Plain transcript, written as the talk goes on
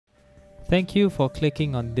Thank you for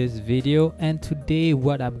clicking on this video, and today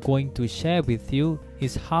what I'm going to share with you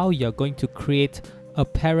is how you're going to create a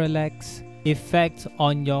parallax effect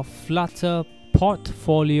on your Flutter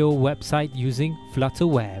portfolio website using Flutter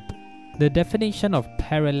Web. The definition of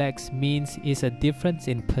parallax means is a difference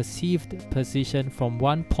in perceived position from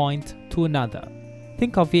one point to another.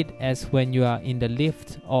 Think of it as when you are in the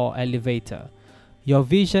lift or elevator. Your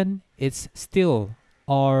vision is still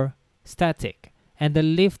or static, and the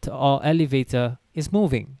lift or elevator is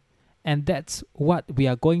moving. And that's what we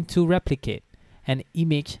are going to replicate. An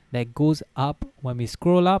image that goes up when we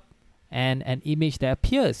scroll up, and an image that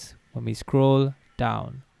appears when we scroll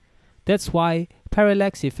down. That's why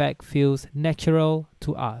parallax effect feels natural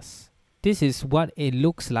to us. This is what it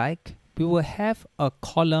looks like. We will have a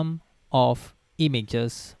column of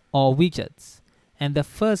images or widgets, and the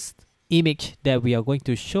first image that we are going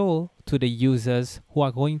to show to the users who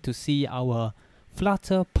are going to see our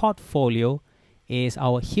Flutter portfolio is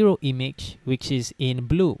our hero image, which is in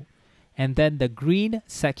blue. And then the green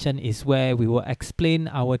section is where we will explain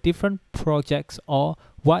our different projects or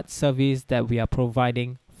what service that we are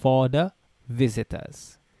providing for the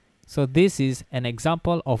visitors. So this is an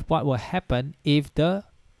example of what will happen if the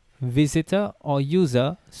visitor or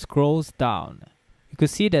user scrolls down. You could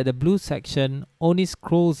see that the blue section only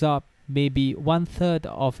scrolls up maybe 1/3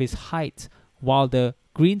 of its height, while the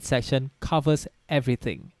green section covers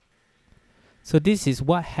everything. So this is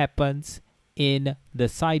what happens in the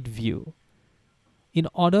side view. In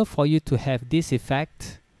order for you to have this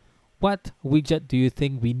effect, what widget do you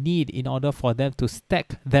think we need in order for them to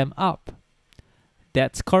stack them up?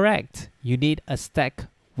 That's correct. You need a stack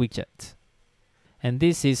widget. And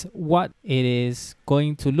this is what it is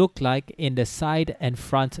going to look like in the side and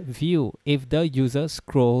front view if the user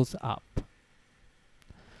scrolls up.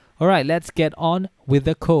 Alright, let's get on with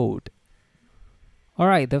the code.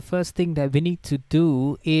 Alright, the first thing that we need to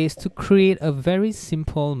do is to create a very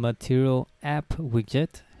simple material app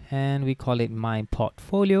widget, and we call it My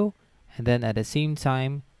Portfolio. And then at the same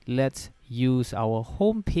time, let's use our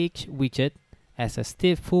home page widget as a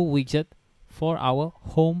stateful widget for our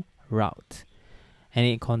home route. And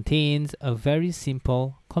it contains a very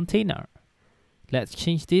simple container. Let's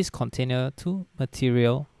change this container to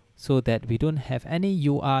material so that we don't have any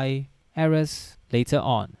UI errors later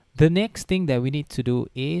on. The next thing that we need to do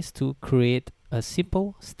is to create a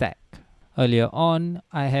simple stack. Earlier on,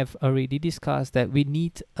 I have already discussed that we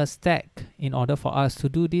need a stack in order for us to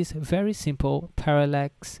do this very simple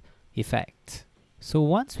parallax effect. So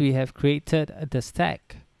once we have created the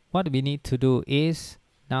stack, what we need to do is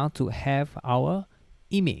now to have our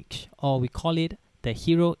image, or we call it the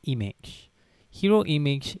hero image. Hero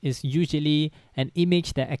image is usually an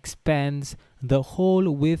image that expands the whole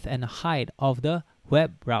width and height of the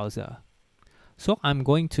web browser. So I'm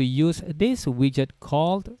going to use this widget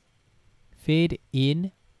called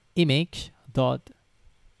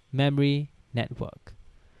fadeinImage.memoryNetwork.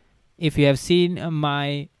 If you have seen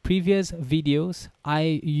my previous videos,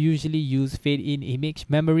 I usually use fade-in-image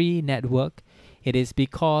memory network. It is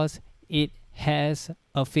because it has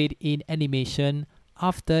a fade-in animation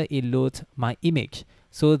after it loads my image,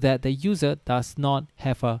 so that the user does not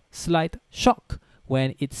have a slight shock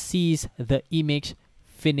when it sees the image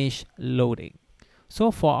finish loading. So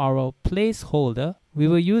for our placeholder, we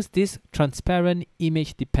will use this transparent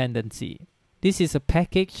image dependency. This is a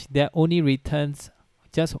package that only returns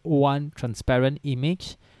just one transparent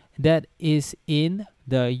image that is in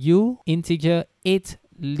the uinteger8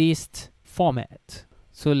 list format.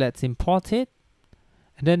 So let's import it.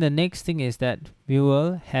 And then the next thing is that we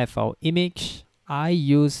will have our image. I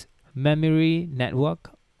use memory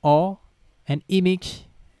network, or an image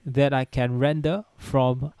that I can render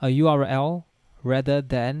from a URL rather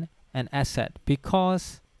than an asset,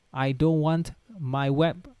 because I don't want my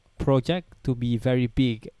web project to be very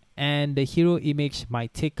big and the hero image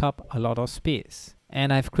might take up a lot of space.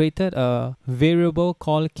 And I've created a variable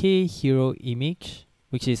called kHeroImage,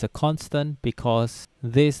 which is a constant because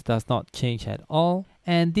this does not change at all.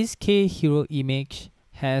 And this kHeroImage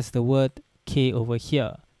has the word K over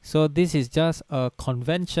here. So this is just a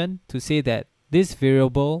convention to say that this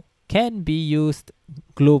variable can be used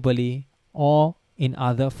globally or in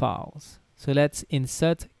other files. So let's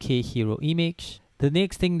insert kHeroImage. The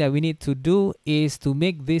next thing that we need to do is to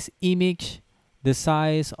make this image the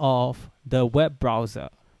size of the web browser.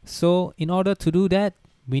 So in order to do that,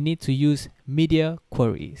 we need to use media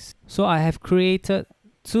queries. So I have created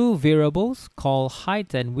two variables called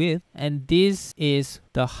height and width, and this is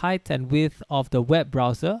the height and width of the web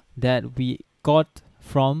browser that we got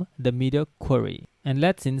from the media query. And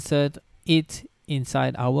let's insert it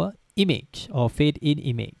inside our image or fade in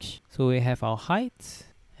image. So we have our height,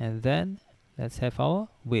 and then let's have our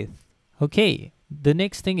width. Okay, the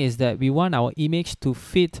next thing is that we want our image to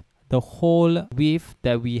fit the whole width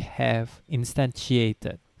that we have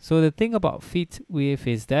instantiated. So the thing about fit width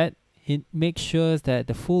is that it makes sure that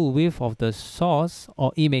the full width of the source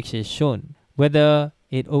or image is shown, whether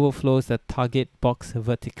it overflows the target box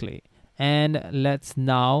vertically. And let's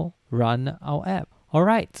now run our app.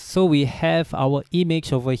 Alright, so we have our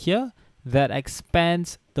image over here that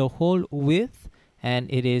expands the whole width,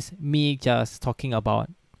 and it is me just talking about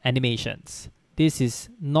animations. This is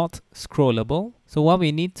not scrollable. So what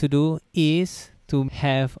we need to do is to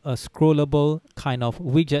have a scrollable kind of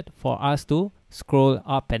widget for us to scroll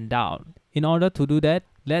up and down. In order to do that,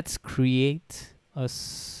 let's create a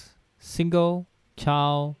single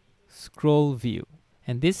child scroll view.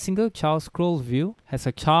 And this single child scroll view has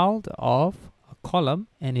a child of a column,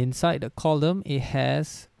 and inside the column it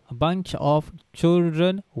has a bunch of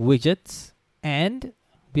children widgets, and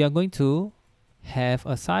we are going to have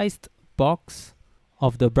a sized box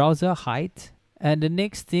of the browser height. And the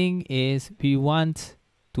next thing is we want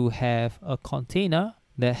to have a container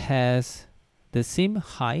that has the same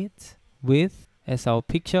height, width as our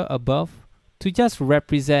picture above, to just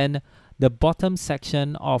represent the bottom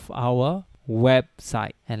section of our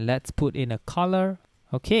website. And let's put in a color.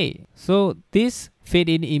 Okay, so this fade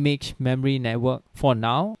in image memory network for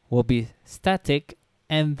now will be static,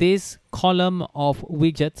 and this column of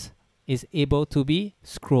widgets is able to be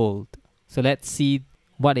scrolled. So let's see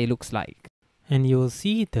what it looks like. And you'll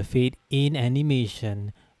see the fade in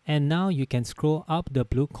animation, and now you can scroll up the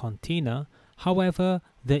blue container. However,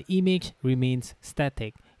 the image remains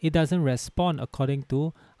static. It doesn't respond according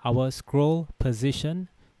to our scroll position.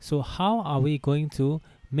 So how are we going to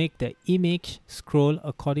make the image scroll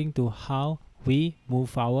according to how we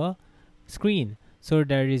move our screen? So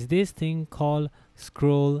there is this thing called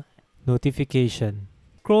scroll notification.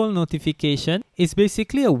 Scroll notification is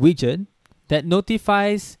basically a widget that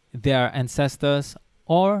notifies their ancestors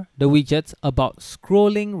or the widgets about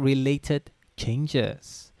scrolling related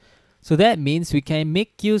changes. So that means we can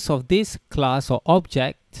make use of this class or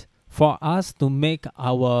object for us to make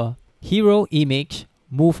our hero image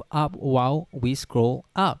move up while we scroll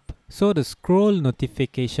up. So the scroll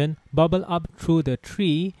notification bubble up through the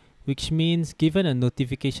tree, which means given a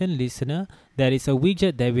notification listener, there is a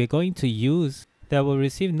widget that we're going to use that will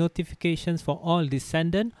receive notifications for all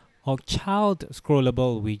descendant or child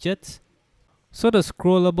scrollable widgets. So the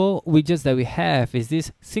scrollable widgets that we have is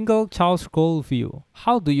this single child scroll view.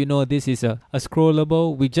 How do you know this is a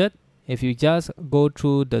scrollable widget? If you just go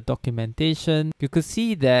through the documentation, you could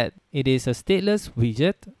see that it is a stateless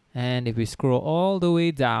widget, and if we scroll all the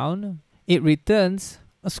way down, it returns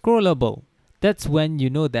a scrollable. That's when you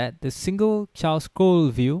know that the single child scroll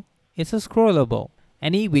view is a scrollable.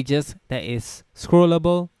 Any widget that is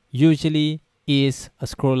scrollable usually is a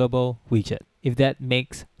scrollable widget, if that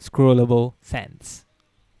makes scrollable sense.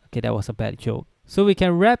 Okay, that was a bad joke. So we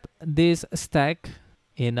can wrap this stack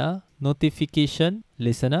in a notification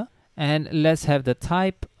listener, and let's have the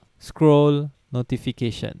type scroll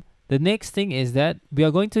notification. The next thing is that we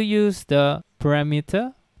are going to use the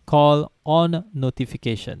parameter called on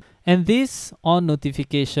notification. And this on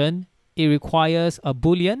notification, it requires a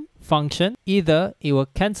Boolean function. Either it will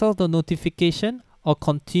cancel the notification or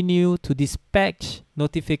continue to dispatch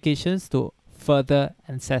notifications to further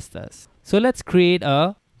ancestors. So let's create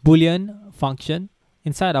a Boolean function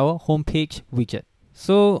inside our homepage widget.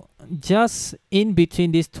 So just in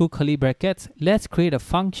between these two curly brackets, let's create a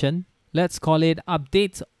function. Let's call it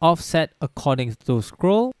update offset according to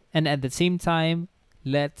scroll. And at the same time,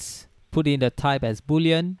 let's put in the type as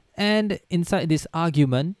Boolean. And inside this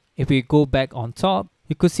argument, if we go back on top,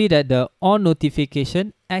 you could see that the on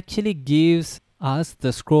notification actually gives us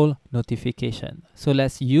the scroll notification. So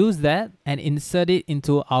let's use that and insert it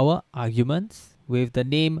into our arguments with the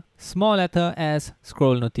name small letter s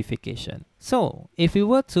scroll notification. So if we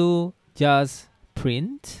were to just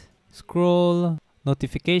print scroll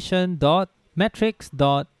notification dot metrics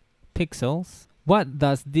dot pixels, what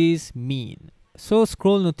does this mean? So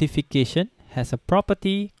scroll notification has a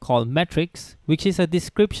property called metrics, which is a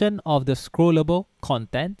description of the scrollable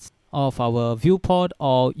contents of our viewport,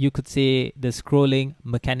 or you could say the scrolling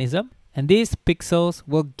mechanism. And these pixels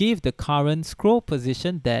will give the current scroll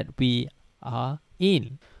position that we are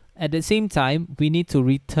in. At the same time, we need to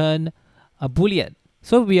return a Boolean.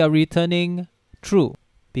 So we are returning true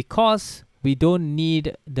because we don't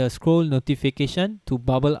need the scroll notification to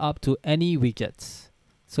bubble up to any widgets.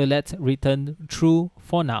 So let's return true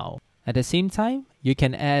for now. At the same time, you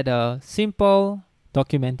can add a simple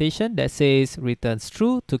documentation that says returns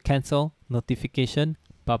true to cancel notification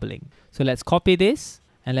bubbling. So let's copy this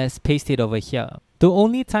and let's paste it over here. The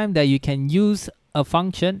only time that you can use a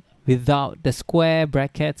function without the square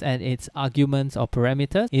brackets and its arguments or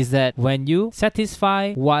parameters is that when you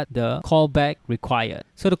satisfy what the callback required.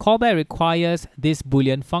 So the callback requires this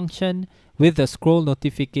boolean function with the scroll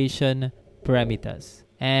notification parameters.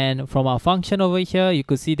 And from our function over here, you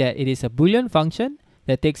could see that it is a boolean function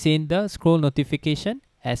that takes in the scroll notification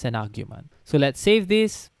as an argument. So let's save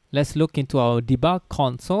this. Let's look into our debug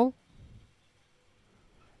console.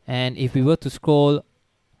 And if we were to scroll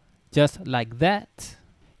just like that,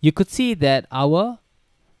 you could see that our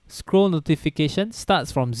scroll notification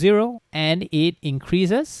starts from 0 and it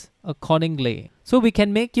increases accordingly. So we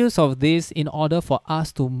can make use of this in order for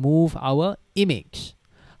us to move our image.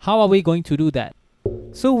 How are we going to do that?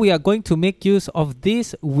 So we are going to make use of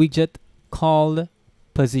this widget called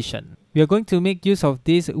position. We are going to make use of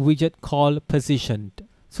this widget called positioned.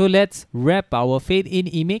 So let's wrap our fade in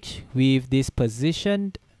image with this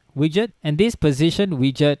positioned widget. And this positioned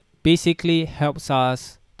widget basically helps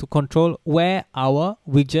us to control where our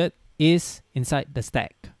widget is inside the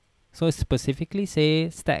stack. So specifically say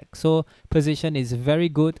stack. So position is very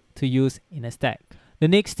good to use in a stack. The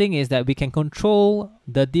next thing is that we can control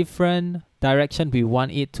the different direction we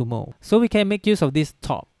want it to move. So we can make use of this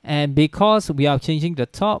top. And because we are changing the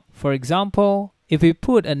top, for example, if we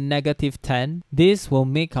put a -10, this will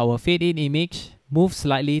make our fade in image move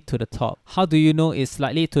slightly to the top. How do you know it's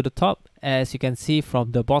slightly to the top? As you can see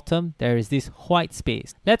from the bottom, there is this white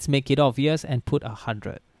space. Let's make it obvious and put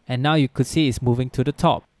 100. And now you could see it's moving to the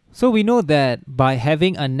top. So we know that by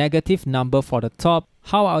having a negative number for the top,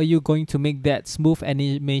 how are you going to make that smooth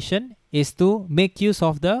animation? Is to make use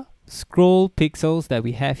of the scroll pixels that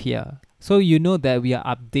we have here. So you know that we are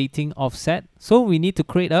updating offset. So we need to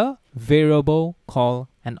create a variable called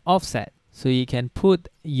an offset. So you can put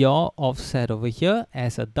your offset over here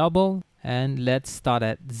as a double and let's start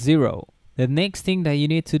at 0. The next thing that you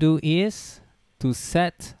need to do is to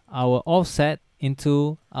set our offset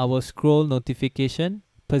into our scroll notification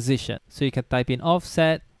position. So you can type in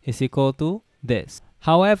offset is equal to this.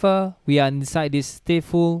 However, we are inside this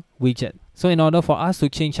stateful widget. So in order for us to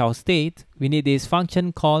change our state, we need this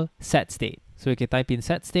function called setState. So we can type in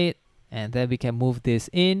setState and then we can move this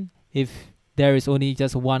in if there is only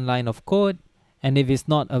just one line of code. And if it's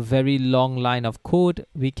not a very long line of code,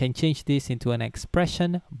 we can change this into an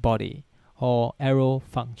expression body or arrow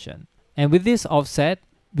function. And with this offset,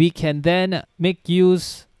 we can then make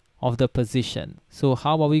use of the position. So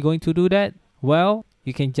how are we going to do that? Well,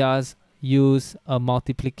 you can just use a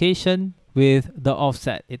multiplication with the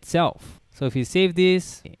offset itself. So if you save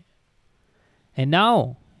this, and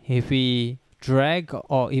now if we drag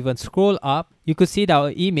or even scroll up, you could see that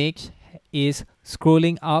our image is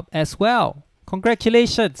scrolling up as well.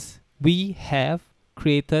 Congratulations! We have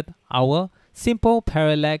created our simple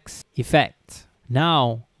parallax effect.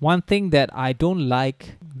 Now, one thing that I don't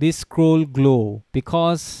like this scroll glow,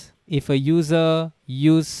 because if a user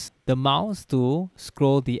uses the mouse to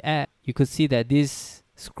scroll the app, you could see that this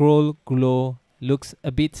scroll glow looks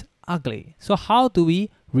a bit ugly. So how do we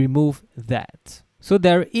remove that? So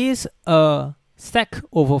there is a Stack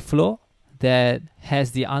Overflow that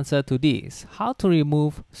has the answer to this. How to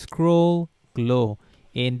remove scroll glow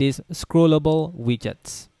in these scrollable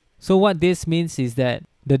widgets. So what this means is that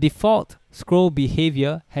the default scroll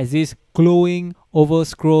behavior has this glowing over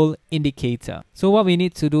scroll indicator. So what we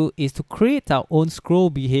need to do is to create our own scroll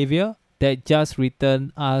behavior that just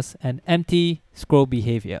return us an empty scroll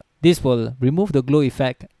behavior. This will remove the glow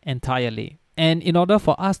effect entirely. And in order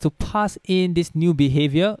for us to pass in this new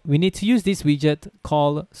behavior, we need to use this widget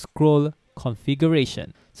called scroll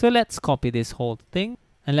configuration. So let's copy this whole thing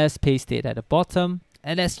and let's paste it at the bottom.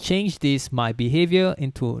 And let's change this my behavior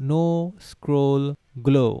into no scroll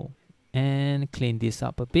glow and clean this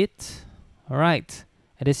up a bit. All right.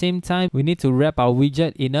 At the same time, we need to wrap our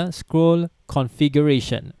widget in a scroll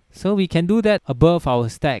configuration. So we can do that above our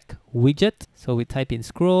stack widget. So we type in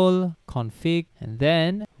scroll config and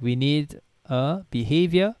then we need a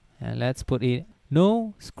behavior and let's put in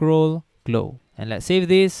no scroll glow and let's save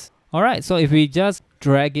this. All right. So if we just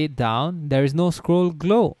drag it down, there is no scroll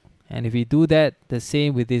glow. And if we do that the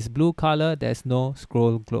same with this blue color, there's no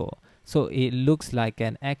scroll glow. So it looks like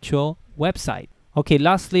an actual website. Okay,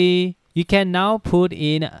 lastly, you can now put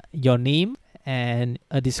in your name and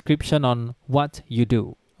a description on what you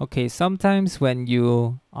do. Okay, sometimes when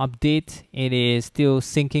you update, it is still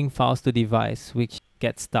syncing files to device, which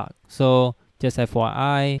gets stuck. So just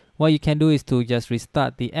FYI, what you can do is to just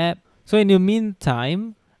restart the app. So in the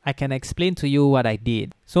meantime, I can explain to you what I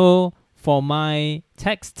did. So for my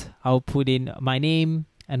text, I'll put in my name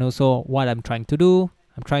and also what I'm trying to do.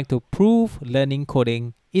 I'm trying to prove learning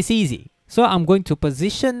coding is easy. So I'm going to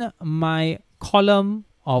position my column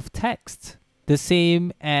of text the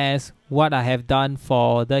same as what I have done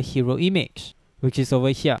for the hero image, which is over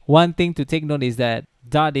here. One thing to take note is that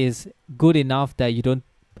is good enough that you don't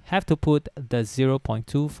have to put the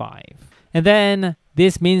 0.25. And then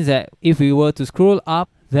this means that if we were to scroll up,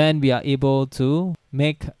 then we are able to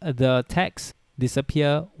make the text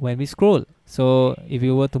disappear when we scroll. So if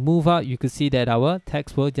you were to move up, you could see that our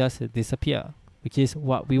text will just disappear, which is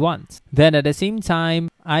what we want. Then at the same time,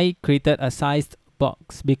 I created a sized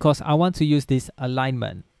box because I want to use this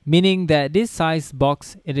alignment, meaning that this size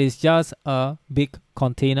box, it is just a big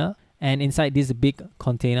container, and inside this big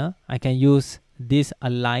container, I can use this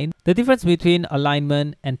align. The difference between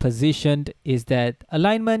alignment and positioned is that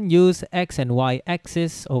alignment use X and Y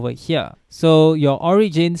axis over here. So your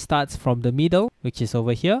origin starts from the middle, which is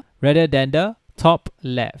over here, rather than the top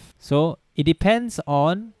left. So it depends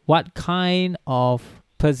on what kind of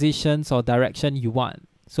positions or direction you want.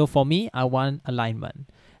 So for me, I want alignment.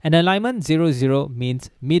 And alignment 0, 0 means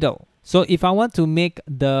middle. So if I want to make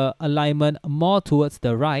the alignment more towards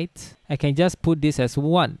the right, I can just put this as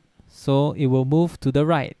 1. So it will move to the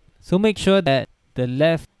right. So make sure that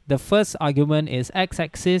the first argument is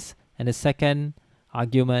x-axis and the second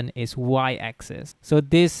argument is y-axis. So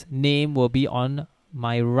this name will be on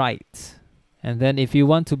my right. And then if you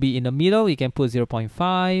want to be in the middle, you can put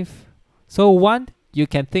 0.5. So 1, you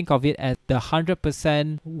can think of it as the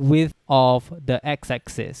 100% width of the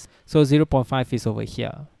x-axis. So 0.5 is over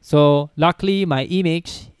here. So luckily my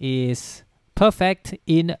image is perfect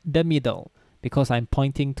in the middle because I'm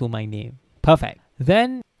pointing to my name. Perfect.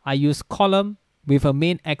 Then I use column with a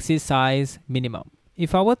main axis size minimum.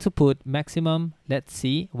 If I were to put maximum, let's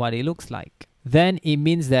see what it looks like. Then it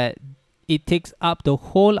means that it takes up the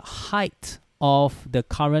whole height of the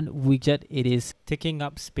current widget it is taking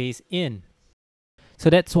up space in.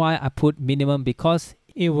 So that's why I put minimum, because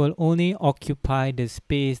it will only occupy the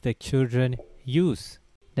space the children use.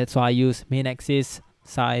 That's why I use main axis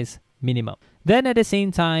size minimum. Then at the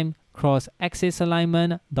same time, cross axis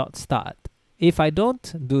alignment dot start. If I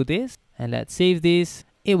don't do this and let's save this,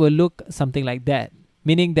 it will look something like that,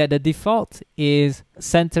 meaning that the default is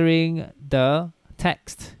centering the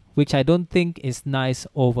text, which I don't think is nice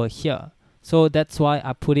over here. So that's why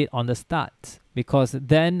I put it on the start, because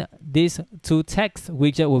then this to text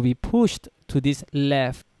widget will be pushed to this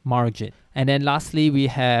left margin. And then lastly, we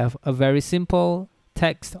have a very simple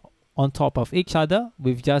text on top of each other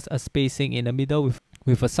with just a spacing in the middle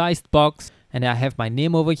with a sized box. And I have my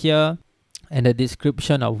name over here and the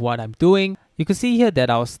description of what I'm doing. You can see here that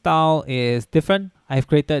our style is different. I've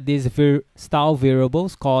created these style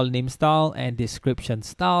variables called name style and description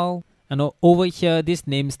style. And over here, this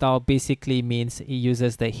name style basically means it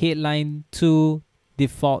uses the headline to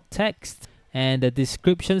default text, and the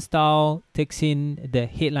description style takes in the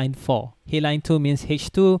headline 4. Headline 2 means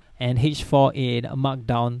H2 and H4 in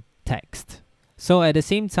markdown text. So at the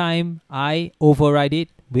same time, I override it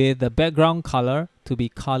with the background color to be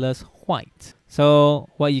colors white. So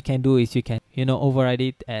what you can do is you can, override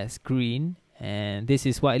it as green, and this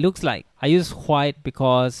is what it looks like. I use white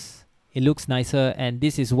because it looks nicer, and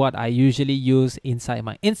this is what I usually use inside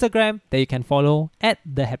my Instagram that you can follow at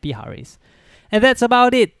The Happy Haris. And that's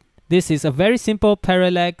about it. This is a very simple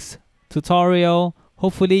Parallax tutorial.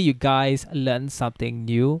 Hopefully you guys learned something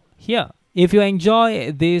new here. If you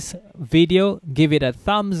enjoy this video, give it a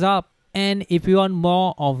thumbs up. And if you want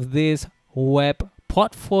more of this web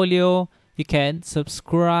portfolio, you can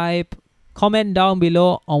subscribe. Comment down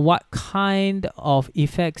below on what kind of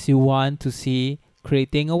effects you want to see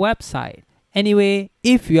creating a website. Anyway,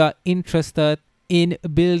 if you are interested in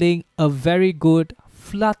building a very good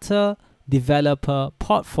Flutter developer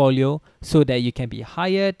portfolio so that you can be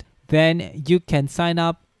hired, then you can sign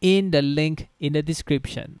up in the link in the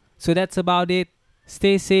description. So that's about it.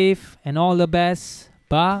 Stay safe and all the best.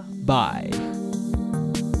 Bye bye.